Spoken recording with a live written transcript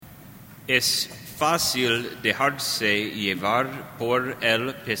Es fácil dejarse llevar por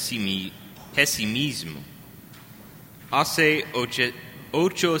el pesimismo. Hace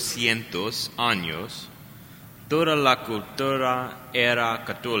 800 años, toda la cultura era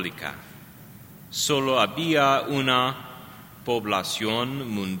católica. Solo había una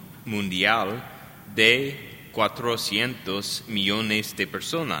población mundial de 400 millones de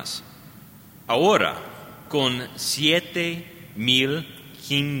personas. Ahora, con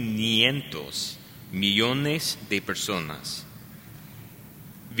 7.500 millones de personas,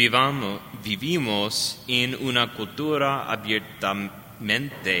 vivimos en una cultura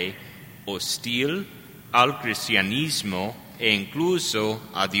abiertamente hostil al cristianismo e incluso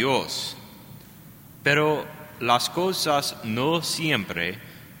a Dios. Pero las cosas no siempre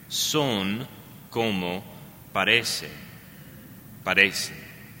son como parece.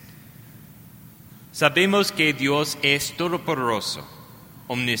 Sabemos que Dios es todopoderoso,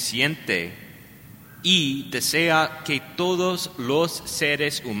 omnisciente y desea que todos los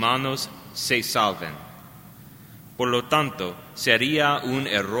seres humanos se salven. Por lo tanto, sería un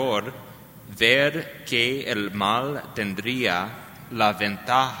error ver que el mal tendría la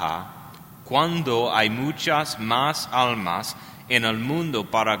ventaja cuando hay muchas más almas en el mundo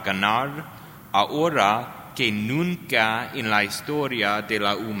para ganar ahora que nunca en la historia de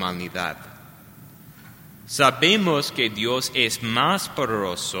la humanidad. Sabemos que Dios es más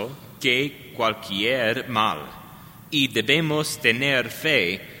poderoso que cualquier mal y debemos tener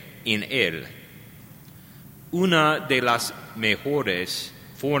fe en Él. Una de las mejores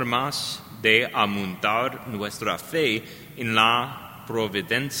formas de aumentar nuestra fe en la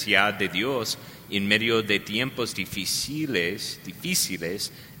providencia de Dios en medio de tiempos difíciles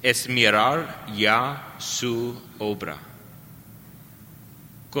es mirar ya su obra.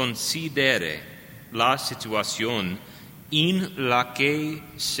 Considere la situación en la que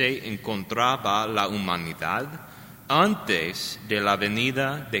se encontraba la humanidad antes de la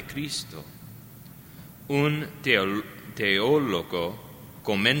venida de Cristo. Un teólogo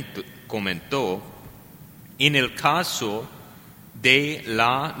comentó, en el caso de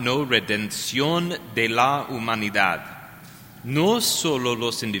la no redención de la humanidad, no solo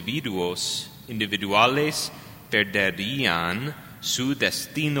los individuales perderían su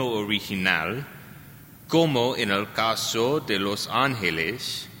destino original, como en el caso de los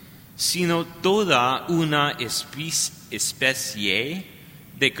ángeles, sino toda una especie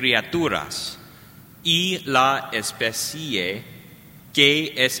de criaturas y la especie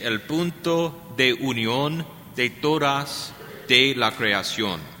que es el punto de unión de todas de la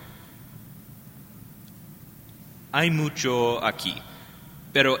creación. Hay mucho aquí,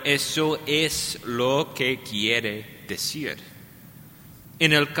 pero eso es lo que quiere decir.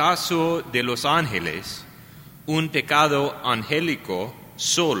 En el caso de los ángeles, un pecado angélico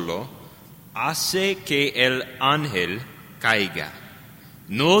solo hace que el ángel caiga,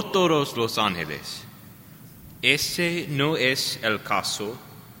 no todos los ángeles. Ese no es el caso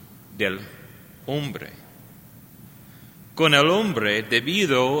del hombre. Con el hombre,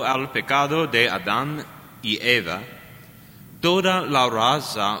 debido al pecado de Adán y Eva, toda la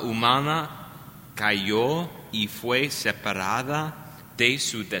raza humana cayó y fue separada de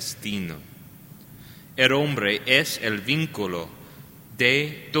su destino. El hombre es el vínculo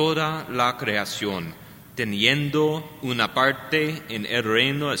de toda la creación, teniendo una parte en el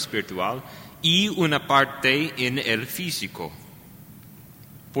reino espiritual y una parte en el físico.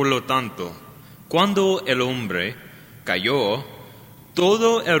 Por lo tanto, cuando el hombre cayó,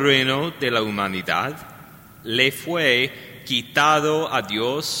 todo el reino de la humanidad le fue quitado a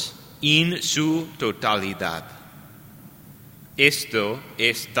Dios en su totalidad. Esto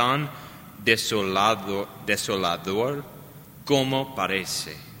es tan desolador como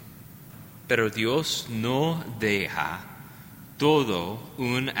parece, pero Dios no deja todo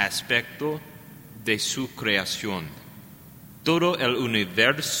un aspecto de su creación, todo el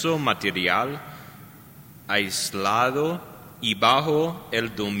universo material aislado y bajo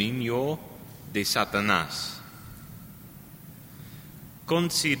el dominio de Satanás.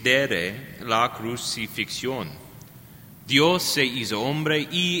 Considere la crucifixión. Dios se hizo hombre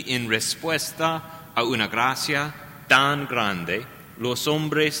y en respuesta a una gracia tan grande, los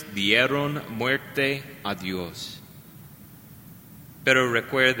hombres dieron muerte a Dios. Pero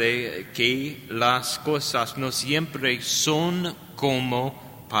recuerde que las cosas no siempre son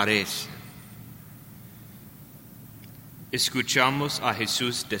como parecen. Escuchamos a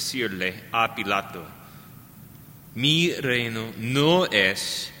Jesús decirle a Pilato: mi reino no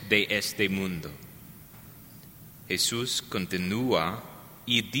es de este mundo. Jesús continúa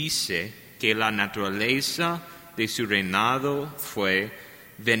y dice que la naturaleza de su reinado fue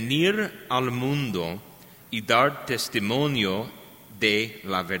venir al mundo y dar testimonio de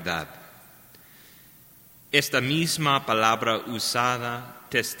la verdad. Esta misma palabra usada,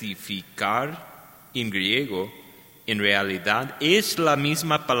 testificar, en griego, en realidad es la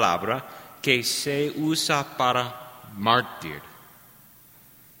misma palabra que se usa para mártir.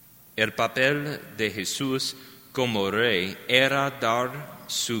 El papel de Jesús como rey era dar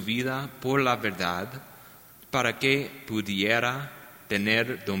su vida por la verdad para que pudiera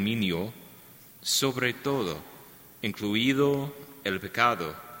tener dominio sobre todo, incluido el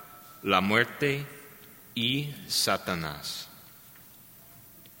pecado, la muerte y Satanás.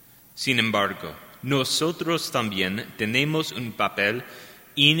 Sin embargo, nosotros también tenemos un papel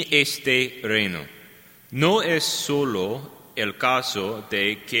en este reino. No es solo el caso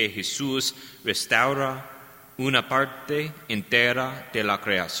de que Jesús restaura una parte entera de la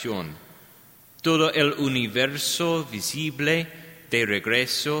creación, todo el universo visible de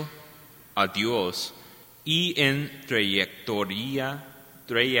regreso a Dios y en trayectoria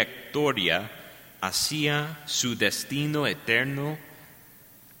hacia su destino eterno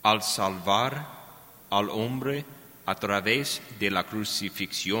al salvar al hombre a través de la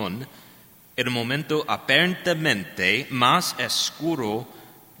crucifixión, el momento aparentemente más oscuro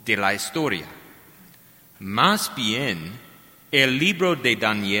de la historia. Más bien, el libro de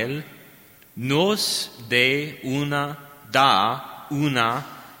Daniel nos da una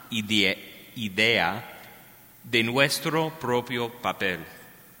idea de nuestro propio papel.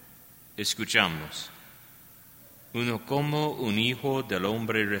 Escuchamos. Uno como un hijo del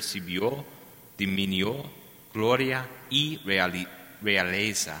hombre recibió dominio, gloria y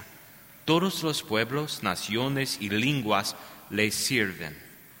realeza. Todos los pueblos, naciones y lenguas le sirven.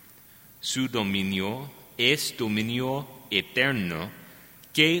 Su dominio es dominio eterno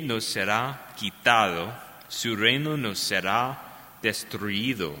que nos será quitado, su reino nos será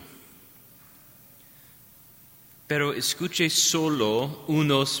destruido. Pero escuche solo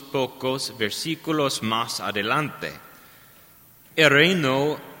unos pocos versículos más adelante. El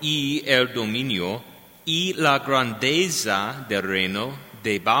reino y el dominio y la grandeza del reino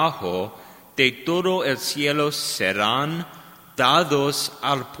debajo de todo el cielo serán dados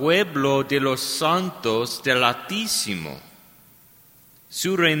al pueblo de los santos del Altísimo.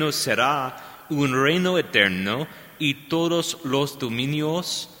 Su reino será un reino eterno y todos los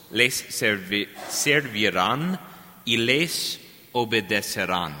dominios les servirán y les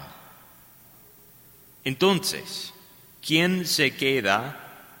obedecerán. Entonces, ¿quién se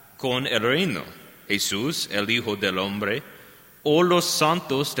queda con el reino? ¿Jesús, el Hijo del Hombre, o los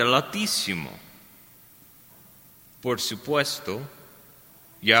santos del Altísimo? Por supuesto,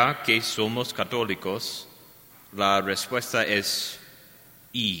 ya que somos católicos, la respuesta es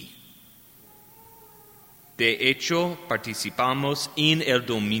y. De hecho, participamos en el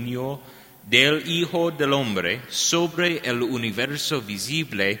dominio del Hijo del Hombre sobre el universo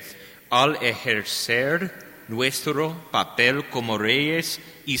visible al ejercer nuestro papel como reyes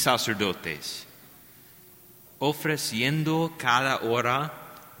y sacerdotes, ofreciendo cada hora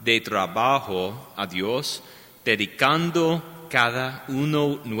de trabajo a Dios, dedicando cada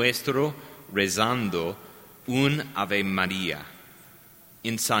uno nuestro rezando un Ave María,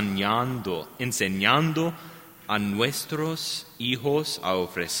 enseñando a nuestros hijos a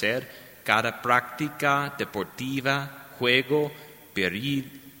ofrecer cada práctica deportiva, juego,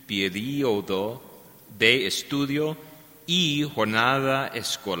 periodo de estudio y jornada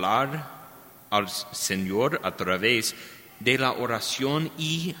escolar al Señor a través de la oración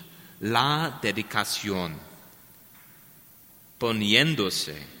y la dedicación,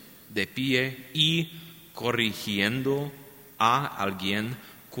 poniéndose de pie y corrigiendo a alguien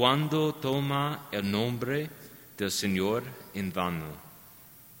cuando toma el nombre del Señor en vano.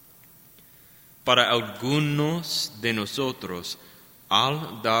 Para algunos de nosotros,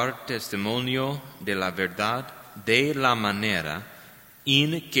 al dar testimonio de la verdad de la manera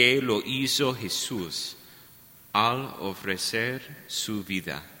en que lo hizo Jesús, al ofrecer su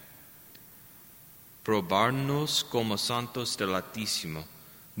vida, probarnos como santos del Altísimo,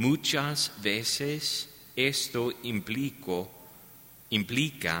 muchas veces esto implica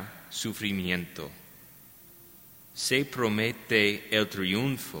sufrimiento. Se promete el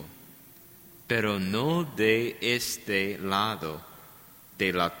triunfo, pero no de este lado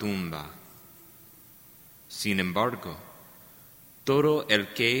de la tumba. Sin embargo, todo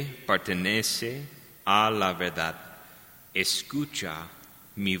el que pertenece a la verdad escucha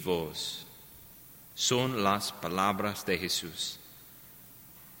mi voz. Son las palabras de Jesús.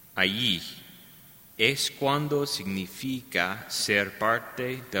 Allí es cuando significa ser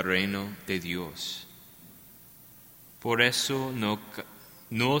parte del reino de Dios. Por eso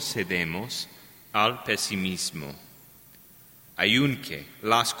no cedemos al pesimismo. Aunque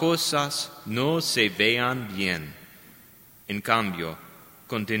las cosas no se vean bien, en cambio,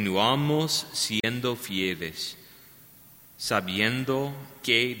 continuamos siendo fieles, sabiendo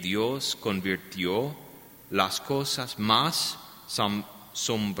que Dios convirtió las cosas más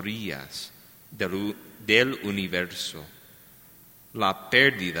sombrías del universo, la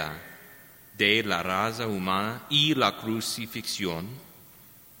pérdida de la raza humana y la crucifixión,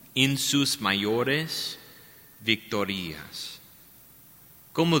 en sus mayores victorias.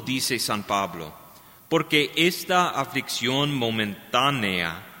 Como dice San Pablo, porque esta aflicción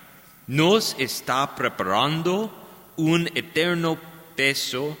momentánea nos está preparando un eterno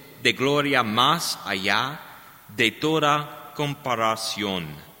peso de gloria más allá de toda comparación,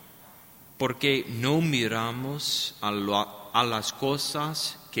 porque no miramos a las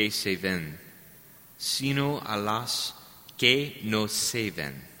cosas que se ven, sino a las que no se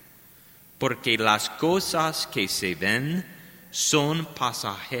ven, porque las cosas que se ven son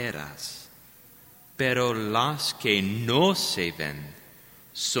pasajeras, pero las que no se ven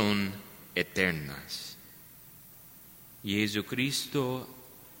son eternas. Jesucristo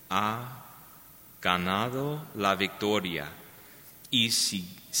ha ganado la victoria y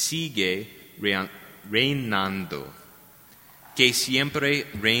sigue reinando. Que siempre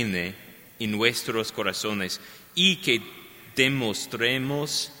reine en nuestros corazones y que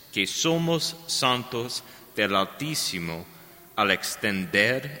demostremos que somos santos del Altísimo al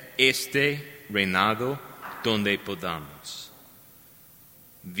extender este reinado donde podamos.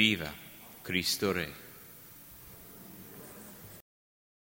 Viva Cristo Rey.